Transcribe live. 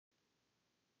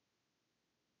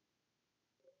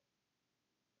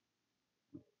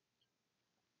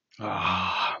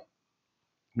Ah,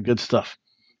 good stuff.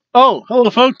 Oh,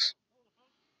 hello, folks.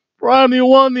 I'm the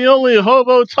one, the only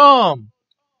Hobo Tom.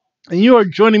 And you are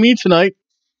joining me tonight.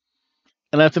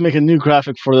 And I have to make a new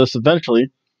graphic for this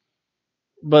eventually.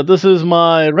 But this is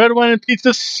my Red Wine and Pizza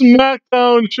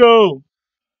Smackdown show.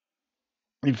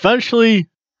 Eventually,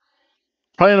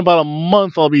 probably in about a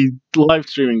month, I'll be live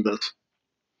streaming this.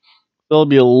 It'll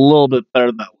be a little bit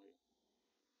better that way.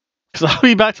 Because I'll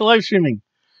be back to live streaming.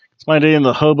 It's my day in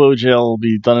the Hobo jail will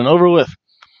be done and over with.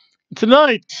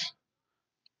 Tonight,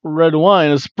 Red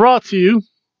Wine is brought to you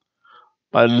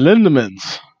by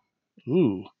Lindemans.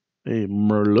 Ooh, a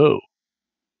Merlot.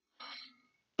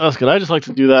 That's good. I just like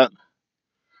to do that.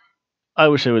 I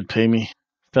wish they would pay me.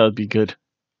 That would be good.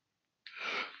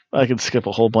 I could skip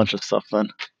a whole bunch of stuff then.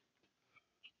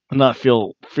 And not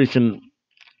feel freaking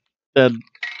dead,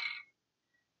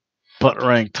 butt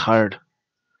rank tired.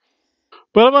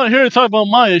 But I'm not here to talk about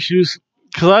my issues,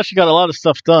 because I actually got a lot of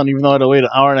stuff done, even though I had to wait an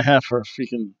hour and a half for a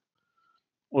freaking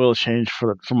oil change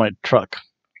for my truck.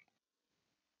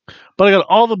 But I got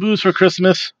all the booze for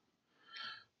Christmas.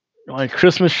 My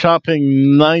Christmas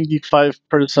shopping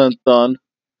 95% done.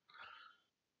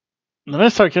 And then I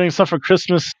start getting stuff for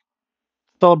Christmas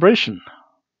celebration.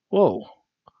 Whoa.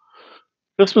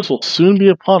 Christmas will soon be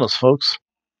upon us, folks.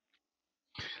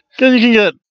 Then you can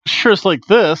get shirts like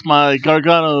this, my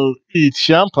Gargano y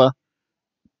Ciampa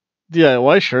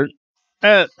DIY shirt,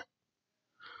 at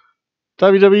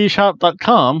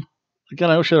www.shop.com. Again,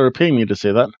 I wish they were paying me to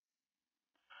say that.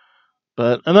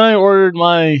 And then I ordered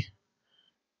my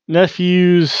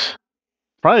nephew's,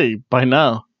 probably by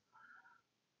now,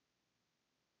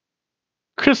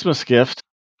 Christmas gift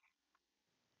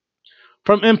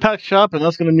from Impact Shop, and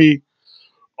that's going to be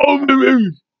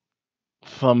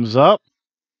thumbs up,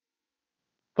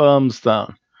 thumbs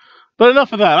down. But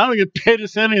enough of that. I don't get paid to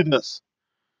say any of this.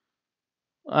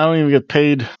 I don't even get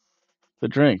paid to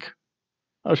drink.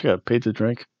 I wish I got paid to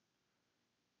drink.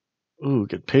 Ooh,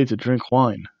 get paid to drink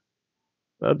wine.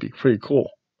 That'd be pretty cool.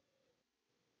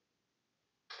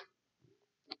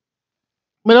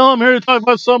 But no, I'm here to talk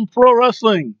about some pro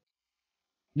wrestling.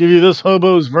 Give you this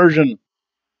hobo's version.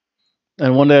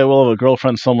 And one day I will have a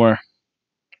girlfriend somewhere.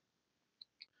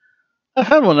 I've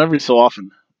had one every so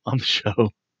often on the show.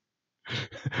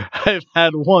 I've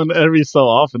had one every so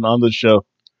often on the show.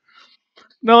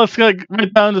 Now let's get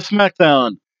right down to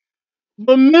SmackDown.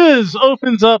 The Miz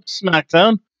opens up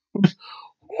SmackDown with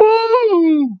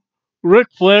woo! Ric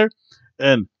Flair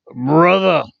and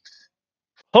brother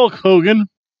Hulk Hogan.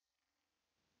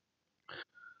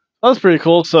 That's pretty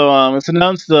cool. So it's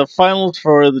announced the finals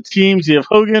for the teams. You have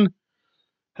Hogan,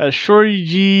 has Shorty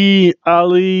G,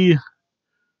 Ali,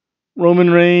 Roman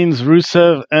Reigns,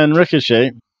 Rusev, and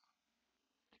Ricochet.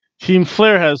 Team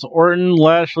Flair has Orton,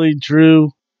 Lashley, Drew,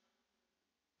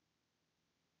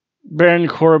 Baron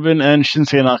Corbin, and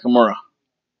Shinsuke Nakamura.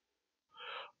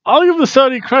 I'll give the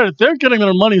Saudi credit. They're getting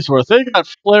their money's worth. They got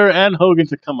Flair and Hogan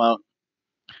to come out.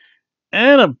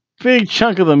 And a big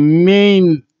chunk of the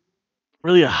main,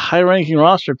 really high-ranking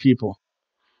roster people.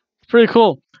 It's pretty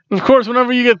cool. And of course,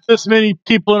 whenever you get this many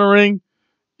people in a ring,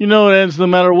 you know it ends no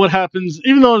matter what happens.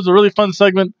 Even though it's a really fun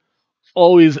segment,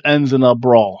 always ends in a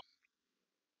brawl.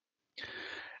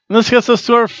 And this gets us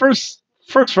to our first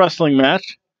wrestling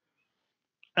match.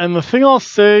 And the thing I'll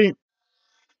say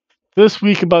this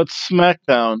week about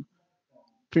SmackDown,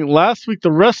 I think last week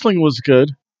the wrestling was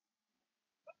good.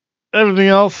 Everything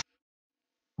else,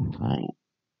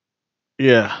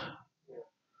 yeah.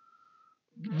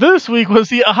 This week was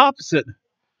the opposite.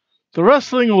 The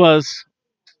wrestling was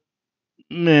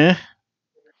meh.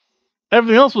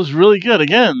 Everything else was really good.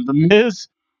 Again, The Miz,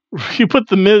 you put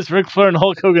The Miz, Ric Flair, and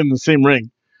Hulk Hogan in the same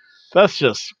ring. That's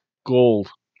just gold.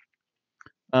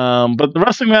 But the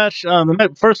wrestling match,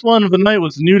 the first one of the night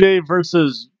was New Day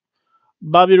versus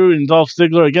Bobby Roode and Dolph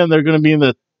Ziggler. Again, they're going to be in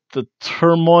the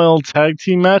Turmoil tag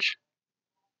team match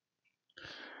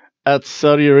at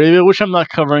Saudi Arabia, which I'm not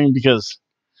covering because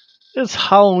it's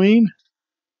Halloween.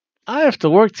 I have to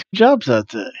work 2 jobs that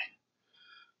day.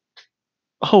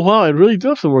 Oh, wow, I really do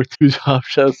have to work 2 jobs.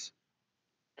 Yes.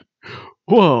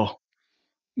 Whoa.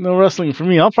 No wrestling for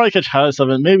me. I'll probably catch highlights of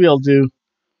it. Maybe I'll do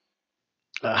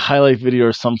a highlight video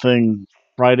or something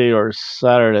Friday or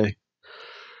Saturday.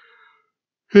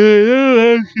 Hey,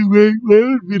 I'll actually make my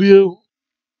own video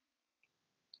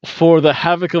for the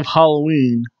Havoc of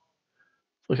Halloween.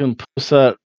 I can post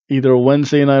that either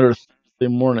Wednesday night or Thursday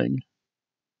morning.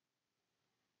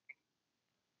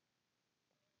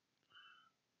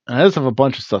 And I just have a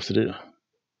bunch of stuff to do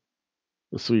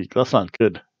this week. That's not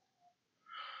good.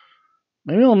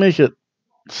 Maybe I'll make it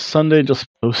Sunday just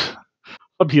post.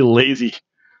 I'll be lazy.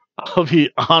 I'll be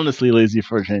honestly lazy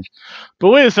for a change. But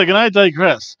wait a second, I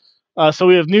digress. So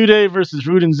we have New Day versus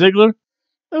Rude and Ziggler.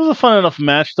 It was a fun enough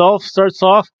match. Dolph starts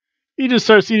off. He just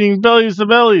starts eating bellies to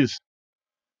bellies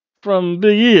from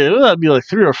Big E. That'd be like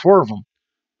 3 or 4 of them.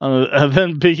 And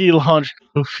then Big E launched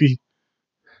Kofi.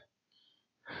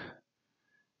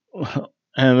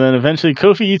 And then eventually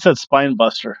Kofi eats that spine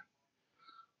buster.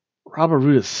 Robert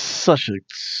Roode is such a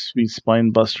sweet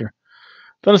spine buster.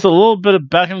 Then it's a little bit of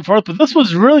back and forth, but this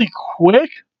was really quick.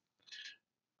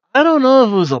 I don't know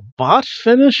if it was a botched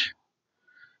finish,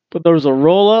 but there was a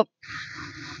roll up.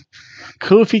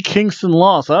 Kofi Kingston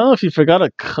lost. I don't know if he forgot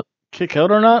to kick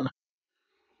out or not.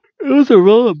 It was a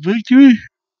roll up victory.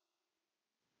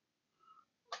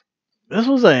 This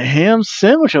was a ham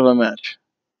sandwich of a match.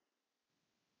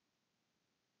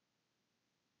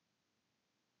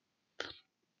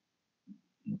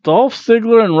 Dolph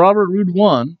Ziggler and Robert Roode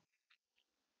won.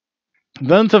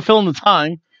 Then to fill in the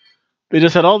time, they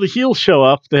just had all the heels show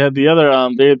up. They had the other,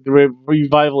 they had the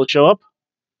Revival show up.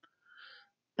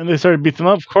 And they started beating them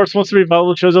up. Of course, once the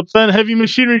Revival shows up, then Heavy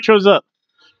Machinery shows up.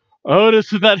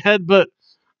 Otis with that headbutt.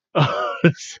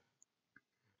 Otis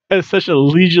had such a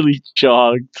leisurely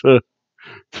jog to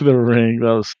the ring.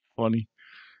 That was funny.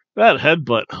 That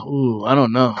headbutt, ooh, I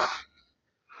don't know.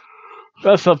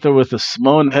 That's up there with the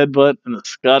Samoan headbutt and the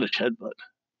Scottish headbutt.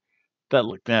 That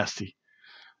looked nasty.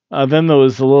 Then there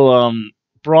was a little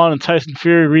Braun and Tyson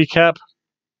Fury recap,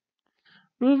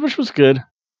 which was good.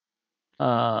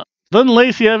 Then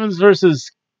Lacey Evans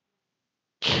versus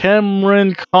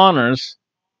Cameron Connors.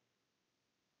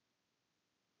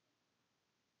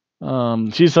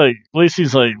 She's like,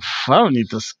 Lacey's like, I don't need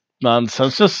this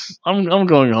nonsense. Just, I'm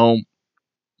going home.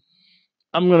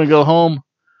 I'm gonna go home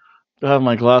to have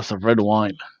my glass of red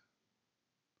wine.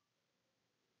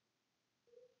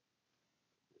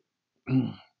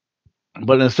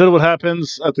 But instead, what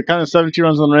happens at the kind of 17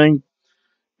 runs on the ring,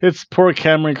 hits poor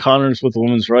Cameron Connors with the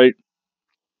woman's right.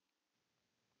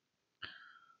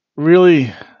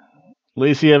 Really,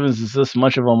 Lacey Evans is this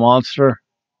much of a monster?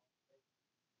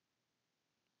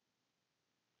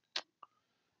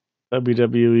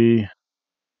 WWE,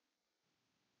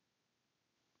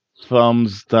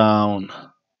 thumbs down.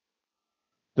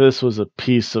 This was a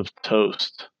piece of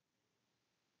toast.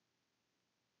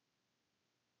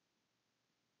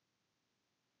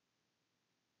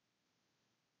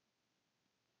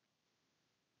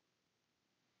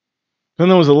 Then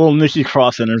there was a little Nikki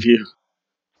Cross interview.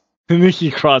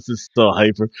 Nikki Cross is so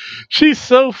hyper. She's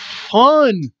so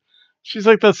fun. She's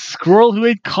like that squirrel who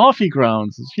ate coffee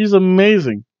grounds. She's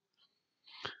amazing.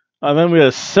 Then we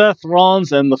have Seth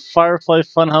Rollins and the Firefly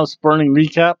Funhouse burning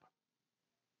recap.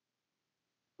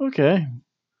 Okay.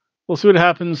 We'll see what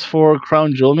happens for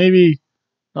Crown Jewel. Maybe.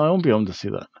 No, I won't be able to see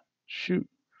that. Shoot.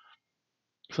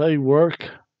 Because I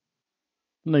work.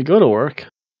 And I go to work.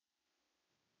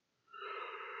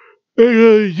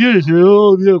 Again,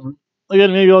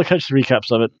 maybe I'll catch the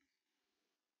recaps of it.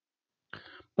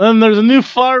 Then there's a new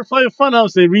Firefly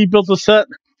Funhouse. They rebuilt the set.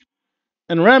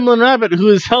 And Ramblin' Rabbit, who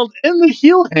is held in the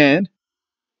heel hand,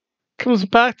 comes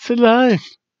back to life.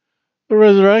 The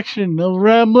resurrection of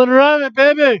Ramblin' Rabbit,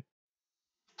 baby!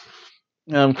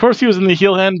 Of course, he was in the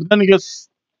heel hand, but then he gets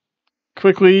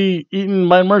quickly eaten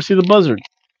by Mercy the Buzzard.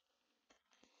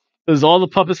 Because all the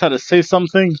puppets had to say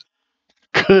something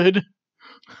good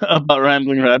about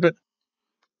Rambling Rabbit.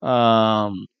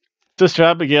 Sister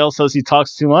Abigail says he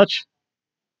talks too much.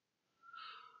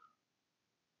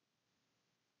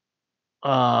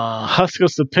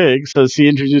 Huskus the Pig says he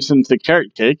introduced him to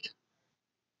carrot cake.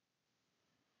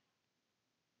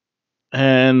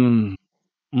 And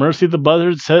Mercy the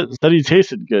Buzzard said he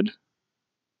tasted good.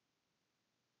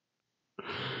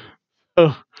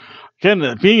 So,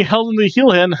 again, being held in the heel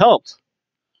hand helped.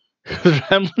 Because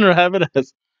Ramblin' Rabbit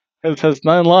has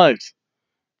 9 lives.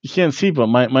 You can't see, but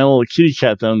my little kitty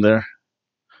cat down there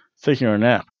is taking her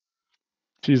nap.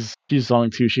 She's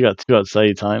long too. She got 2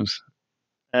 outside times.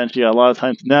 And she got a lot of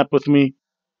time to nap with me,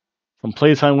 some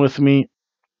playtime with me,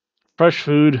 fresh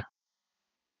food, and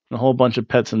a whole bunch of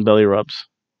pets and belly rubs.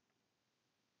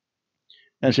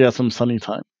 And she had some sunny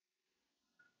time.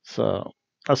 So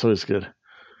that's always good.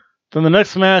 Then the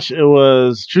next match, it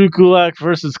was Drew Gulak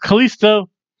versus Kalisto,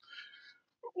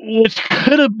 which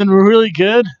could have been really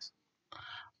good.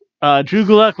 Drew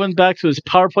Gulak went back to his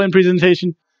PowerPoint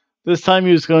presentation. This time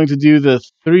he was going to do the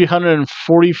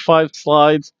 345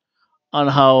 slides on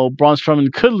how Braun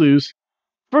Strowman could lose.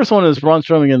 First one is Braun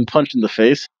Strowman getting punched in the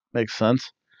face. Makes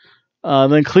sense.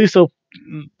 Then Kalisto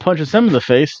punches him in the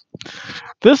face.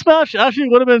 This match actually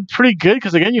would have been pretty good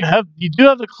because again you do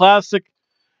have the classic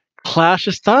clash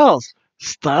of styles.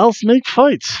 Styles make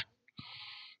fights.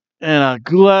 And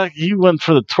Gulak, he went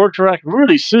for the torture rack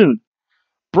really soon.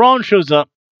 Braun shows up.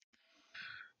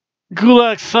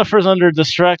 Gulak suffers under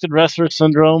distracted wrestler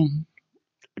syndrome.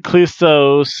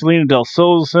 Kalisto, Selena Del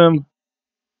Sol's him.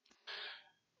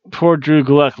 Poor Drew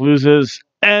Gulak loses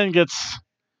and gets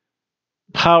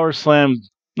power slammed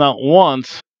not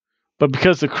once, but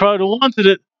because the crowd wanted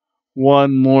it,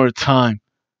 one more time.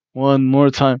 One more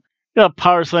time. Got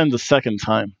power slammed the second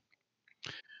time.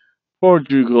 Poor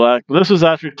Drew Gulak. This was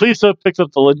after Kalisto picks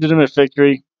up the legitimate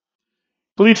victory.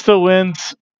 Kalisto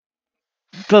wins.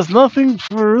 Does nothing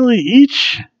for really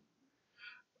each.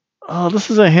 Oh,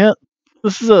 this is a hand.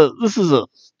 This is a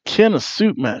can of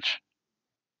soup match.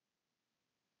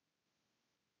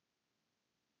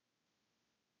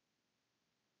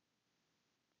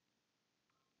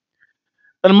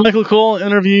 And Michael Cole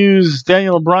interviews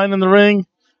Daniel Bryan in the ring.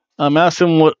 Asks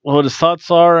him what his thoughts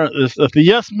are. If the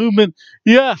yes movement,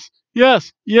 yes,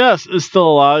 is still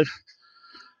alive.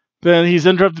 Then he's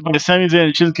interrupted by Sami Zayn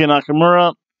and Shinsuke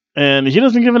Nakamura, and he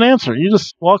doesn't give an answer. He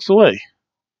just walks away.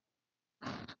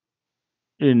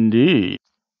 Indeed.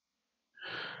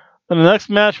 And the next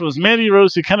match was Mandy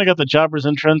Rose, who kind of got the jobber's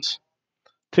entrance,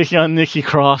 taking on Nikki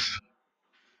Cross.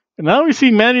 And now we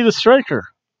see Mandy the Striker.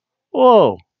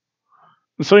 Whoa.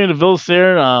 And Sonya Deville's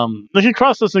there. Nikki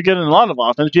Cross doesn't get in a lot of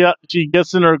offense. She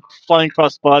gets in her flying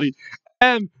cross body.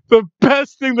 And the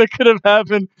best thing that could have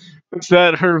happened is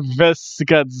that her vest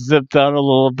got zipped down a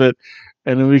little bit.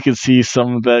 And then we could see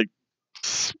some of that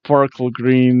sparkle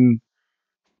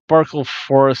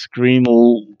forest green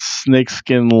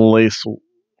snakeskin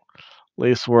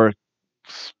lacework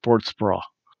sports bra.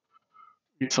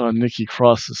 We saw Nikki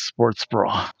Cross's sports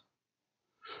bra.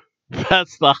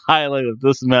 That's the highlight of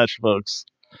this match, folks.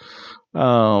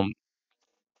 Sasha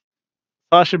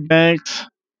Banks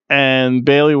and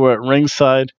Bayley were at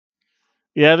ringside.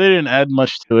 Yeah, they didn't add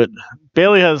much to it.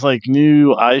 Bayley has like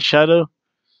new eyeshadow.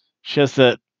 She has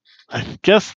that, I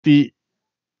guess, the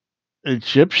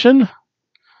Egyptian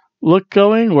look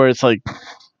going, where it's like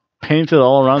painted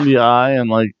all around the eye and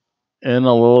like in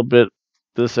a little bit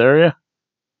this area.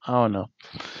 I don't know.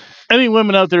 Any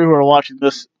women out there who are watching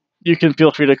this, you can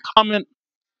feel free to comment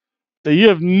that you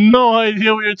have no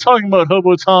idea what you're talking about,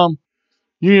 Hobo Tom.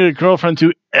 You need a girlfriend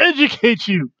to educate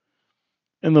you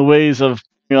in the ways of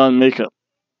putting on makeup.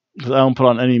 Because I don't put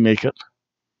on any makeup.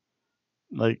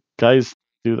 Like, guys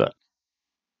do that.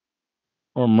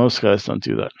 Or most guys don't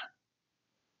do that.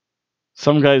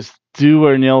 Some guys do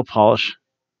wear nail polish.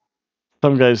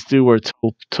 Some guys do wear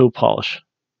toe polish.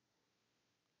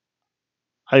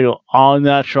 I go all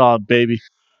natural, baby.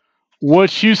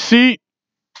 What you see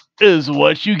is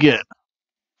what you get.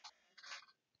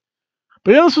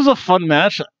 But yeah, this was a fun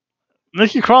match.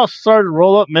 Nikki Cross started to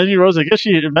roll up Mandy Rose. I guess she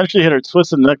eventually hit her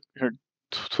twisted neck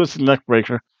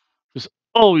breaker. It was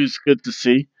always good to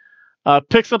see.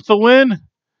 Picks up the win.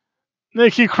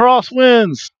 Nikki Cross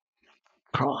wins.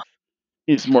 Cross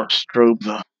needs more strobe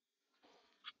though.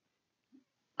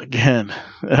 Again,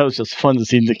 that was just fun to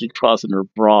see Nikki Cross in her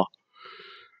bra.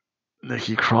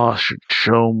 Nikki Cross should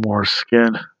show more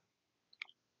skin.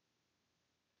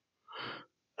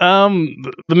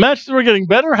 The matches were getting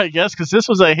better, I guess, because this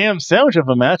was a ham sandwich of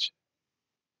a match.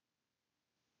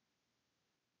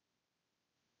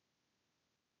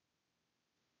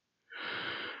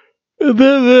 And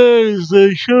then there's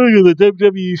a showing of the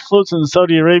WWE floats in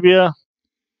Saudi Arabia.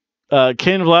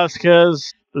 Cain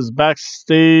Velasquez is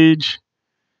backstage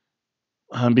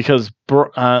because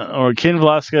Cain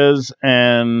Velasquez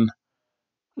and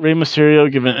Rey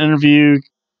Mysterio give an interview.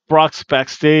 Brock's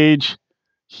backstage.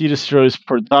 He destroys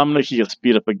poor Dominic. He gets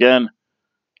beat up again.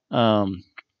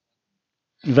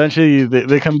 Eventually,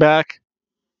 they come back,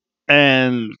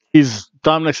 and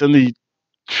Dominic's in the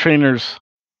trainer's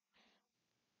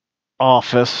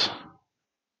office.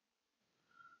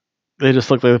 They just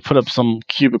look like they put up some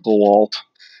cubicle walls.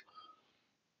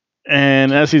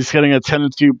 And as he's getting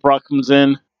attended to, Brock comes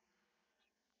in.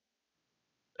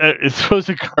 It throws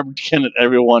a garbage can at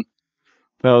everyone.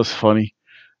 That was funny.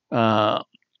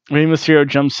 Rey Mysterio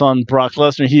jumps on Brock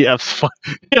Lesnar. He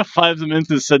F5s him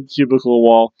into said cubicle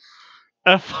wall.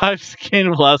 F5s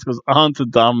Cain Velasquez onto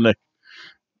Dominic.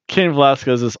 Cain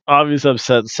Velasquez is obviously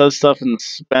upset. Says stuff in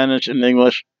Spanish and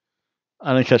English.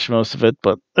 I didn't catch most of it,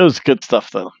 but it was good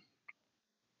stuff though.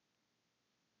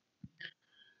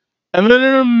 And then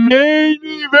in the main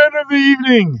event of the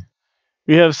evening,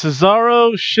 we have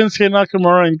Cesaro, Shinsuke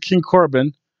Nakamura, and King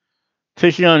Corbin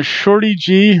taking on Shorty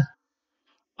G,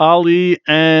 Ali,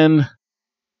 and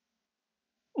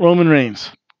Roman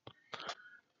Reigns.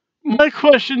 My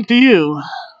question to you,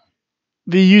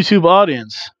 the YouTube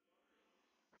audience,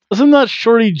 doesn't that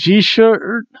Shorty G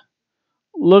shirt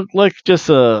looked like just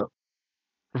a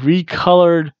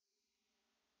recolored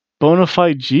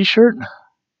Bonafide G shirt.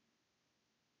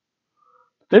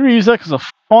 They reuse that because the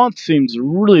font seems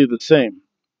really the same.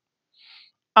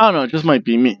 I don't know, it just might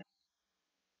be me.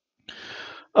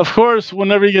 Of course,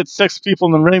 whenever you get 6 people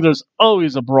in the ring, there's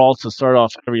always a brawl to start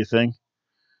off everything.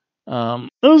 It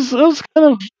was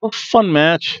kind of a fun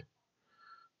match.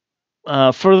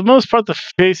 For the most part, the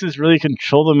faces really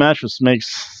control the match, which makes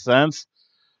sense.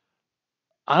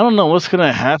 I don't know what's going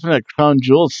to happen at Crown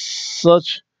Jewel. It's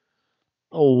such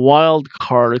a wild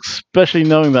card, especially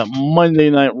knowing that Monday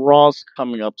Night Raw's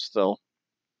coming up still.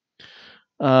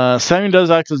 Sammy does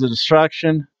act as a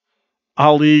distraction.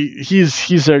 Ali,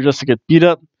 he's there just to get beat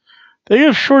up. They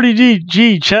give Shorty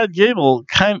G, Chad Gable,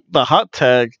 the hot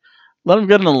tag. Let him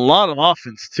get in a lot of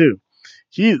offense too.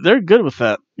 They're good with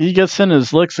that. He gets in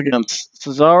his licks against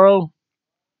Cesaro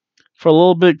for a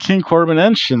little bit. King Corbin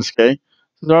and Shinsuke.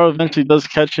 Cesaro eventually does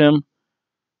catch him.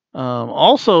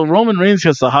 Also, Roman Reigns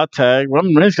gets the hot tag.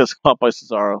 Roman Reigns gets caught by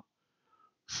Cesaro.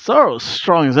 Cesaro's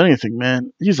strong as anything,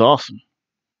 man. He's awesome.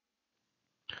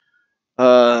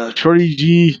 Shorty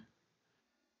G.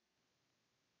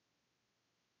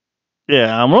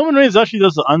 Yeah, Roman Reigns actually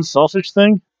does the unselfish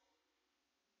thing.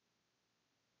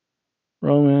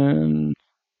 Roman.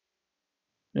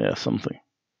 Yeah, something.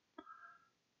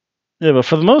 Yeah, but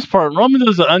for the most part, Roman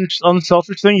does the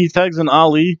unselfish thing. He tags in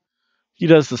Ali. He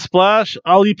does the splash.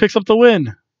 Ali picks up the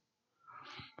win.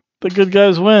 The good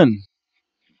guys win.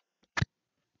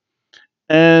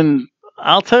 And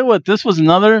I'll tell you what, this was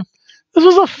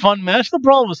a fun match. The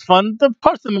brawl was fun. The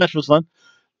parts of the match was fun.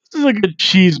 This is a good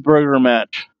cheeseburger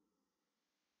match.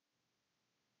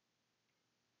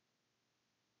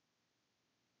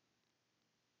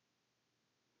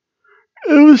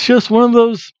 It was just one of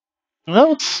those.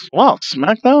 Wow,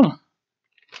 Smackdown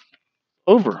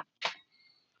over.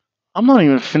 I'm not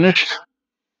even finished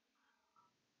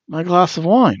my glass of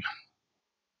wine.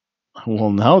 Well,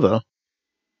 now though.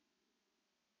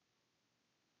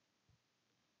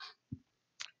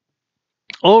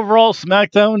 Overall,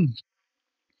 SmackDown,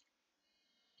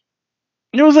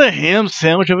 it was a ham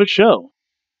sandwich of a show.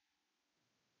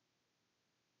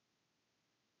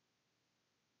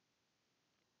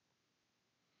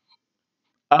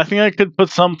 I think I could put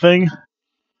something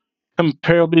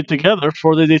comparably together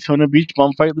for the Daytona Beach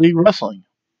Bum Fight League Wrestling.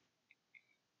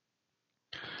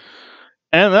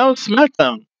 And that was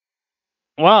SmackDown.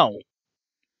 Wow.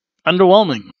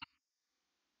 Underwhelming.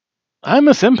 I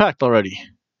miss Impact already.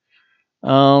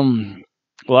 Well,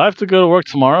 I have to go to work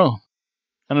tomorrow.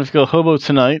 I have to go Hobo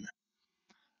tonight.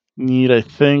 Need, I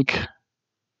think,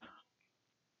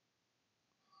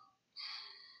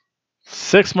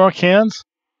 6 more cans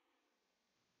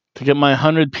to get my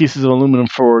 100 pieces of aluminum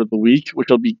for the week, which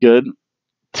will be good.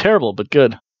 Terrible, but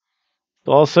good.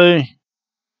 So I'll say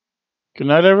good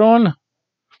night, everyone.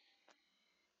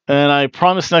 And I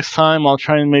promise next time I'll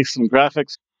try and make some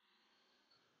graphics.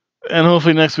 And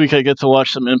hopefully next week I get to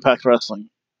watch some Impact Wrestling.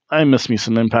 I miss me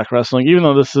some Impact Wrestling, even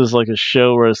though this is like a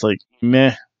show where it's like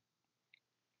meh.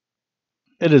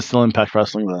 It is still Impact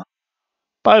Wrestling though.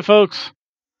 Bye, folks.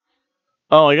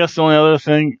 Oh, I guess the only other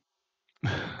thing,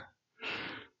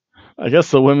 I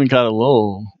guess the women got a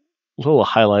little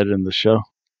highlighted in the show.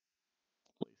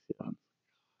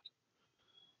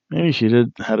 Maybe she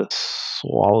did had to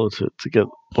swallow to get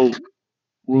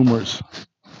rumors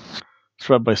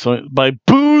spread by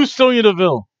Boo Sonya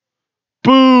Deville.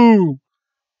 Boo,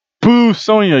 Boo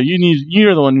Sonya.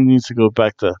 You're the one who needs to go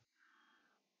back to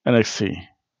NXT.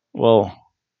 Well,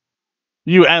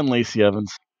 you and Lacey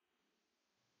Evans.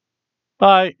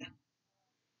 Bye.